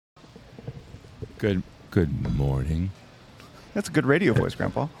Good morning. That's a good radio voice,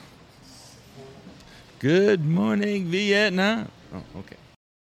 Grandpa. Good morning, Vietnam. Oh, okay.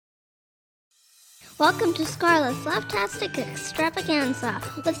 Welcome to Scarlett's Laughtastic Extravaganza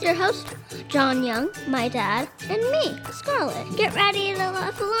with your host, John Young, my dad, and me, Scarlett. Get ready to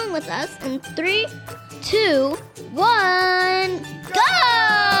laugh along with us in 3, 2, 1, go!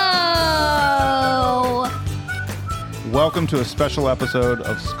 Welcome to a special episode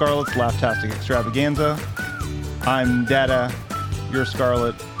of Scarlett's Laughtastic Extravaganza. I'm Dada, you're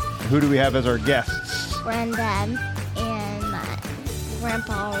Scarlett. Who do we have as our guests? Granddad and my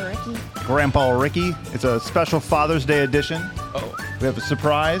Grandpa Ricky. Grandpa Ricky. It's a special Father's Day edition. Oh. We have a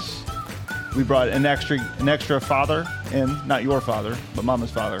surprise. We brought an extra father in, not your father, but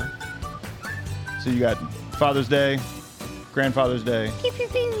Mama's father. So you got Father's Day, Grandfather's Day, Pew, pew,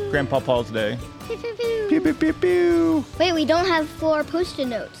 pew. Grandpa Paul's Day. Pew, pew, pew. Pew, pew, pew, pew. Wait, we don't have 4 Post-it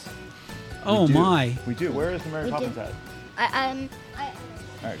notes. Oh, We do. my. We do. Where is the Mary We Poppins do. hat? I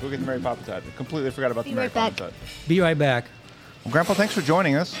All right, go get the Mary Poppins hat. Completely forgot about Be the Mary right back. Poppins hat. Be right back. Well, Grandpa, thanks for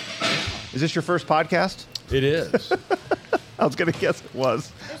joining us. Is this your first podcast? It is. I was going to guess it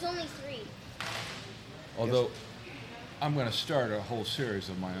was. There's only 3. Although, I'm going to start a whole series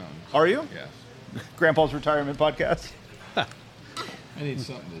of my own. Are you? Yes. Grandpa's retirement podcast? I need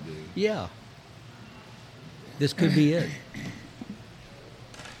something to do. Yeah. This could be it.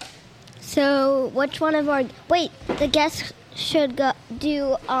 So, which one of our... Wait, the guests should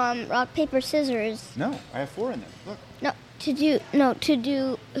do rock, paper, scissors. No, I have 4 in there. Look. To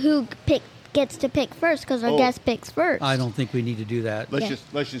do who gets to pick first, because our Oh. guest picks first. I don't think we need to do that. Let's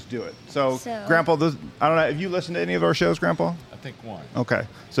Yeah. just do it. So, So- Grandpa, I don't know. Have you listened to any of our shows, Grandpa? I think one. Okay.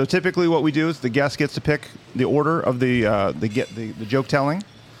 So typically, what we do is the guest gets to pick the order of the joke telling.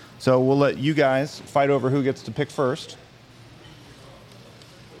 So we'll let you guys fight over who gets to pick first.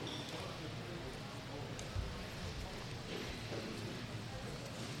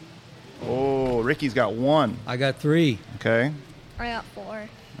 Oh, Ricky's got 1. I got 3. Okay. I got 4. All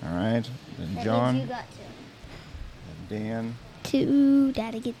right. Then That John, means you got Dan, 2.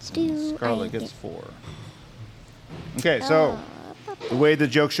 Daddy gets 2. Scarlett gets 4. Okay, so the way the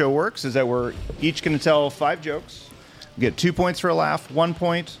joke show works is that we're each going to tell 5 jokes. We get 2 points for a laugh, 1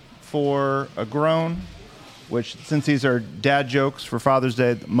 point for a groan, which since these are dad jokes for Father's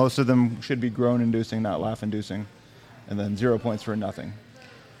Day, most of them should be groan-inducing, not laugh-inducing. And then 0 points for nothing.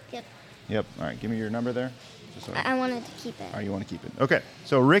 Yep. Yep. All right, give me your number there. Just so I wanted to keep it. All right, you want to keep it. Okay,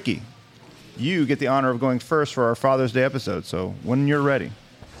 so Ricky, you get the honor of going first for our Father's Day episode. So when you're ready.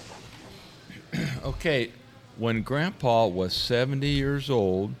 Okay. When Grandpa was 70 years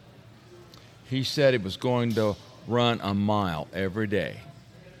old, he said he was going to run a mile every day.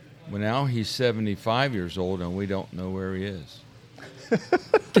 Well, now he's 75 years old, and we don't know where he is.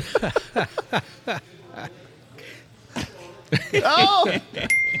 Oh!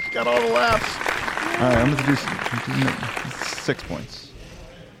 Got all the laughs. All right, I'm going to do 6 points.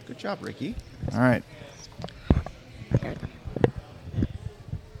 Good job, Ricky. All right.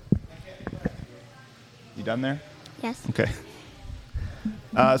 You done there? Yes. Okay.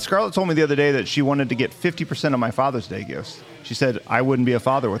 Scarlett told me the other day that she wanted to get 50% of my Father's Day gifts. She said I wouldn't be a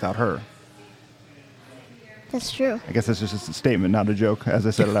father without her. That's true. I guess that's just a statement, not a joke, as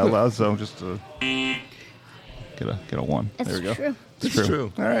I said it out loud. So just get a 1. It's there we go. true. It's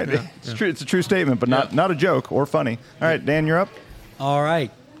true. All right. Yeah, It's true. It's a true statement, but not a joke or funny. All right, Dan, you're up. All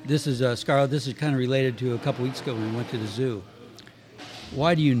right. This is, Scarlett, this is kind of related to a couple weeks ago when we went to the zoo.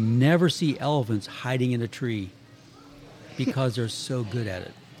 Why do you never see elephants hiding in a tree? Because they're so good at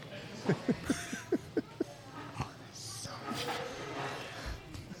it.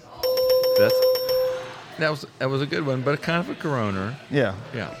 That was a good one, but kind of a coroner. Yeah.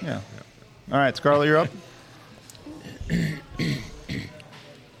 Yeah. All right, Scarlett, you're up.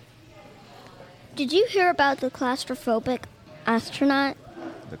 Did you hear about the claustrophobic astronaut?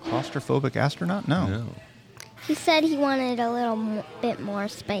 The claustrophobic astronaut? No. No. He said he wanted a little bit more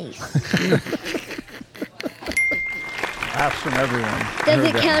space. Laughs from everyone. I Does heard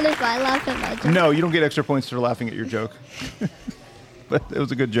it that. count if I laugh at my joke? No, you don't get extra points for laughing at your joke. But it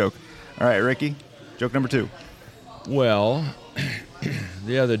was a good joke. All right, Ricky, joke number 2. Well,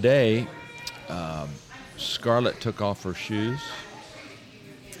 the other day, Scarlett took off her shoes,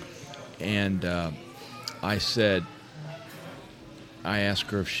 and I asked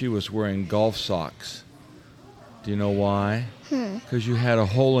her if she was wearing golf socks. Do you know why? Because you had a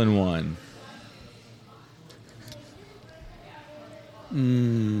hole in one.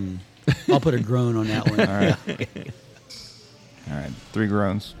 I'll put a groan on that one. All right. All right, 3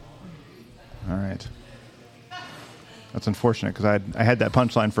 groans. All right. That's unfortunate because I had that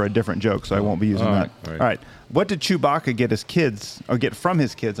punchline for a different joke, so I won't be using All that. right, all right. All right. What did Chewbacca get his kids, or get from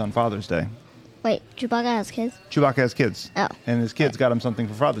his kids on Father's Day? Wait, Chewbacca has kids? Chewbacca has kids. Oh. And his kids got him something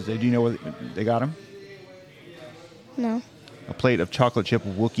for Father's Day. Do you know what they got him? No. A plate of chocolate chip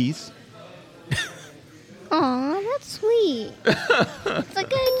Wookiees. Aw, that's sweet. It's a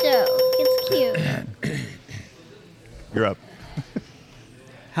good joke. It's cute. You're up.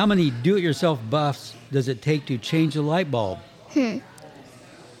 How many do-it-yourself buffs does it take to change a light bulb?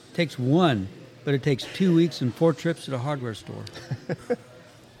 Takes one, but it takes 2 weeks and 4 trips to the hardware store.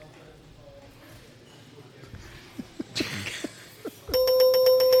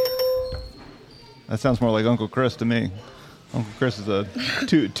 That sounds more like Uncle Chris to me. Uncle Chris is a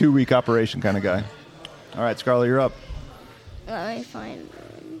two-week operation kind of guy. All right, Scarlett, you're up. Let me find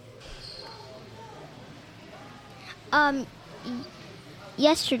one.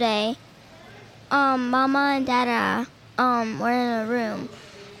 Yesterday, Mama and Dada were in a room,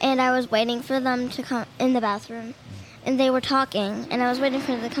 and I was waiting for them to come in the bathroom, and they were talking, and I was waiting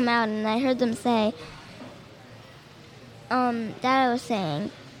for them to come out, and I heard them say, Dada was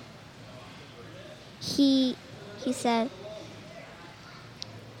saying, he said,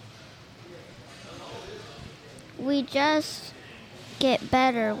 we just get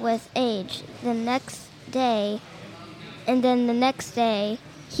better with age. The next day, and then the next day,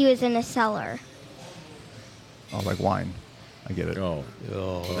 he was in a cellar. Oh, like wine. I get it. Oh,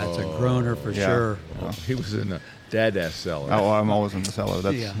 Oh, that's a groaner for Yeah. sure. he was in the Dada's cellar. Oh, I'm always in the cellar.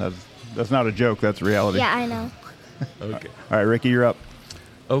 That's, Yeah. that's not a joke. That's reality. Yeah, I know. Okay. All right, Ricky, you're up.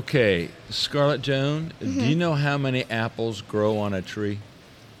 Okay, Scarlett Joan, do you know how many apples grow on a tree?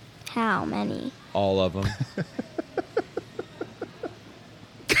 How many? All of them.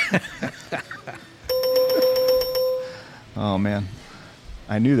 Oh, man.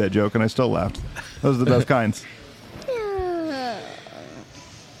 I knew that joke, and I still laughed. Those are the best kinds.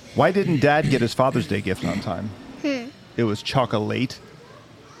 Why didn't Dad get his Father's Day gift on time? It was chocolate.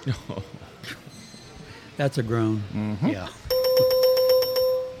 That's a groan. Yeah.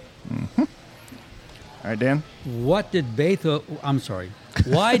 All right, Dan? What did Beethoven? I'm sorry.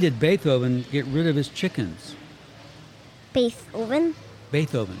 Why did Beethoven get rid of his chickens? Beethoven?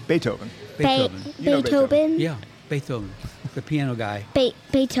 Beethoven. Beethoven. Beethoven. You know Beethoven? Yeah, Beethoven, the piano guy.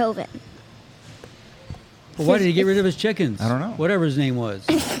 Beethoven. Well, why did he get rid of his chickens? I don't know. Whatever his name was.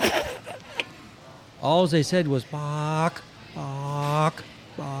 All they said was Bach, Bach,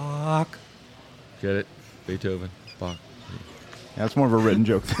 Bach. Get it? Beethoven. Bach. Yeah, that's more of a written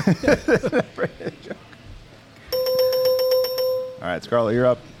joke. All right, Scarlett, you're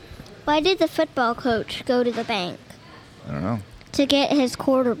up. Why did the football coach go to the bank? I don't know. To get his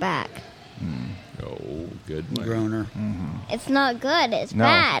quarterback. Oh, good one. Groaner. It's not good. It's No,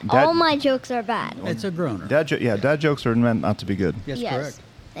 bad. that- All my jokes are bad. It's a groaner. Dad jokes are meant not to be good. Yes, yes, correct.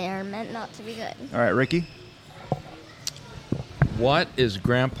 they are meant not to be good. All right, Ricky. What is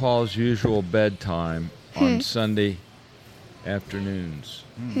Grandpa's usual bedtime on Sunday afternoons?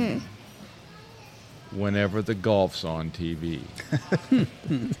 Whenever the golf's on TV.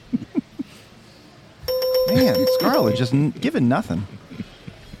 Man, Scarlett just giving nothing.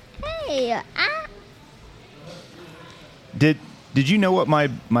 Hey, Did you know what my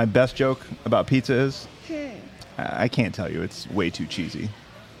best joke about pizza is? I can't tell you. It's way too cheesy.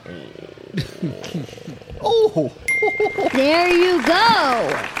 Oh, there you go.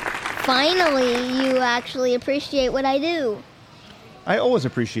 Finally, you actually appreciate what I do. I always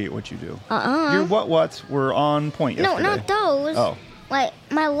appreciate what you do. Uh-uh. Your whats were on point No, yesterday. not those. Oh, Like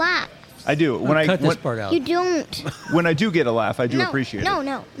my laugh. I do. Cut this part out. You don't. When I do get a laugh, I do no, appreciate no, it.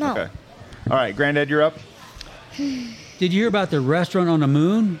 no. Okay. All right, Granddad, you're up. Did you hear about the restaurant on the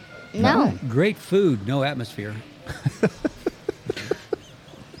moon? No. Great food, no atmosphere.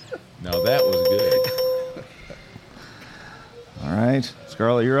 Now that was good. All right,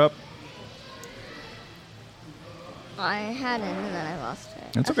 Scarlett, you're up. I had it and then I lost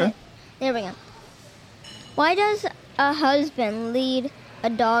it. That's okay. There we go. Why does a husband lead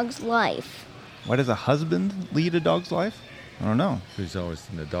a dog's life? Why does a husband lead a dog's life? I don't know. He's always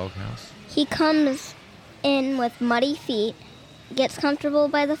in the doghouse. He comes in with muddy feet, gets comfortable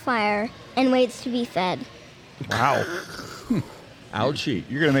by the fire, and waits to be fed. Wow. Ouchie.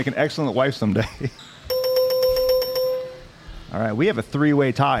 You're going to make an excellent wife someday. All right, we have a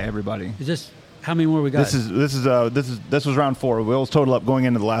three-way tie, everybody. Is this how many more we got? This was round 4. We'll total up going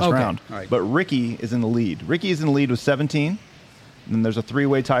into the last Okay, round. all right. But Ricky is in the lead. Ricky is in the lead with 17. And then there's a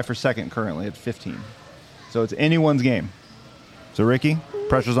three-way tie for second currently at 15. So it's anyone's game. So Ricky,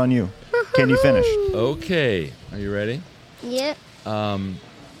 pressure's on you. Can you finish? Okay. Are you ready? Yep.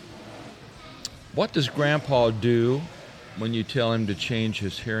 What does Grandpa do when you tell him to change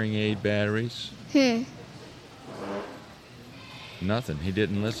his hearing aid batteries? Nothing. He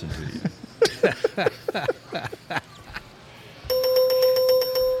didn't listen to you.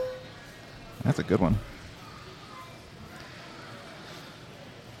 That's a good one.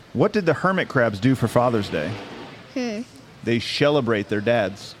 What did the hermit crabs do for Father's Day? They celebrate their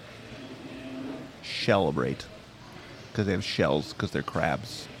dads. Celebrate. Because they have shells, because they're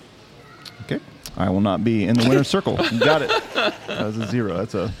crabs. Okay. I will not be in the winner's circle. You got it. That was a 0.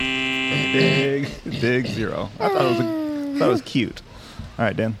 That's a big, big 0. I thought it was cute. All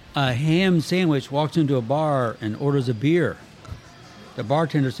right, Dan. A ham sandwich walks into a bar and orders a beer. The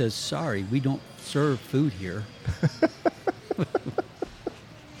bartender says, "Sorry, we don't serve food here."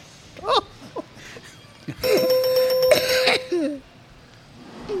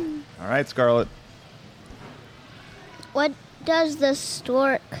 All right, Scarlett. What does the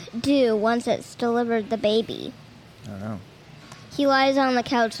stork do once it's delivered the baby? I don't know. He lies on the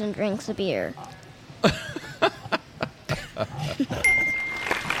couch and drinks a beer.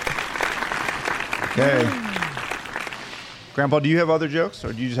 Okay. Grandpa, do you have other jokes,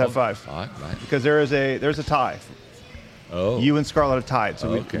 or do you just have 5? 5, right? Because there's a tie. Oh. You and Scarlett are tied, so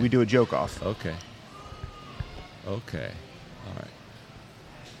Okay. we do a joke off. Okay. Okay. All right.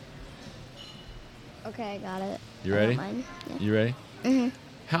 Okay, I got it. You I ready? got mine. Yeah. You ready? Mm-hmm.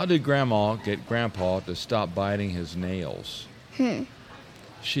 How did Grandma get Grandpa to stop biting his nails?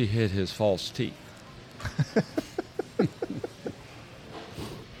 She hid his false teeth.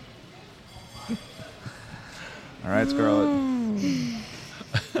 All right, Scarlett.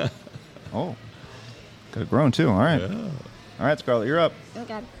 Oh, could have grown too. All right. Yeah. All right, Scarlett, you're up.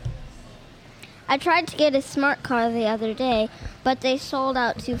 Okay. I tried to get a smart car the other day, but they sold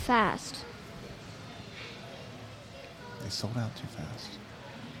out too fast. They sold out too fast.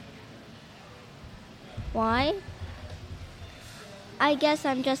 Why? I guess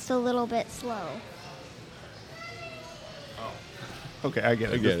I'm just a little bit slow. Okay, I get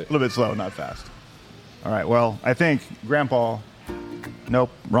it. I get Just it. A little bit slow, not fast. All right, well, I think Grandpa... Nope,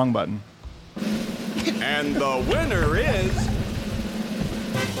 wrong button. And the winner is...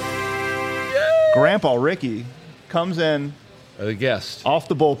 Grandpa Ricky comes in The guest. off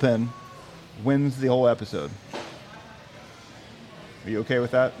the bullpen, wins the whole episode. Are you okay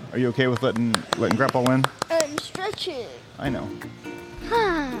with that? Are you okay with letting Grandpa win? I'm stretching. I know.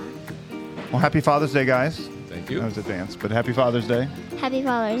 Well, happy Father's Day, guys. Thank you. That was advanced, but happy Father's Day. Happy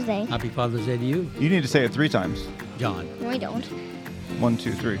Father's Day. Happy Father's Day to you, You need to say it 3 times. John. No, I don't. 1,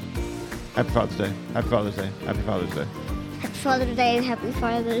 2, 3. Happy Father's Day. Happy Father's Day. Happy Father's Day. Happy Father's Day. Happy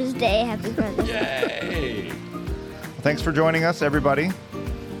Father's Day. Happy Father's Day. Yay! Well, thanks for joining us, everybody.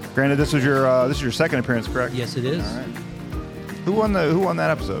 Granted, this is your second appearance, correct? Yes, it is. All right. Who won that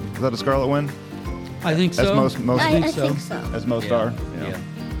episode? Was that a Scarlet win? I think so. As most I think so. think so. as most Yeah. are. Yeah.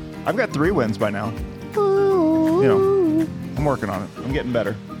 I've got 3 wins by now. Ooh. You know, I'm working on it. I'm getting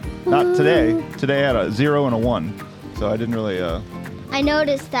better. Not today. Today I had a 0 and a 1, so I didn't really. I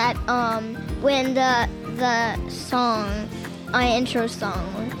noticed that when the song, my intro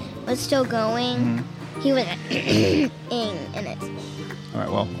song, was still going, he was ing in it. All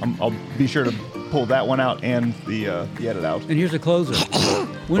right. Well, I'll be sure to pull that one out and the edit out. And here's a closer.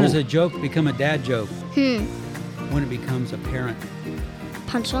 When does a joke become a dad joke? When it becomes a parent.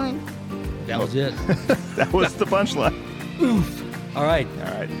 Punchline. That was it. That was the punchline. All right.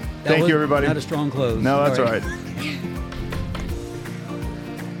 All right. That Thank was you, everybody. Not a strong close. No, that's all right.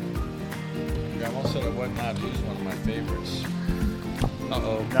 Grandma said I wasn't allowed to use one of my favorites.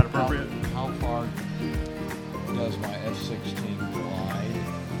 Uh-oh. Not appropriate. How far does my F-16 glide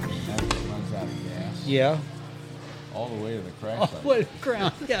after it runs out of gas? Yeah. All the way to the crash Oh, site. what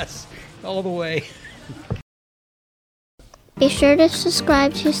ground? Yes. All the way. Be sure to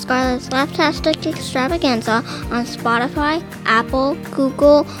subscribe to Scarlett's Laughtastic Extravaganza on Spotify, Apple,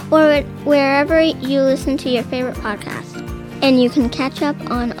 Google, or wherever you listen to your favorite podcast. And you can catch up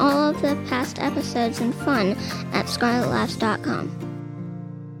on all of the past episodes and fun at scarlettlaughs.com.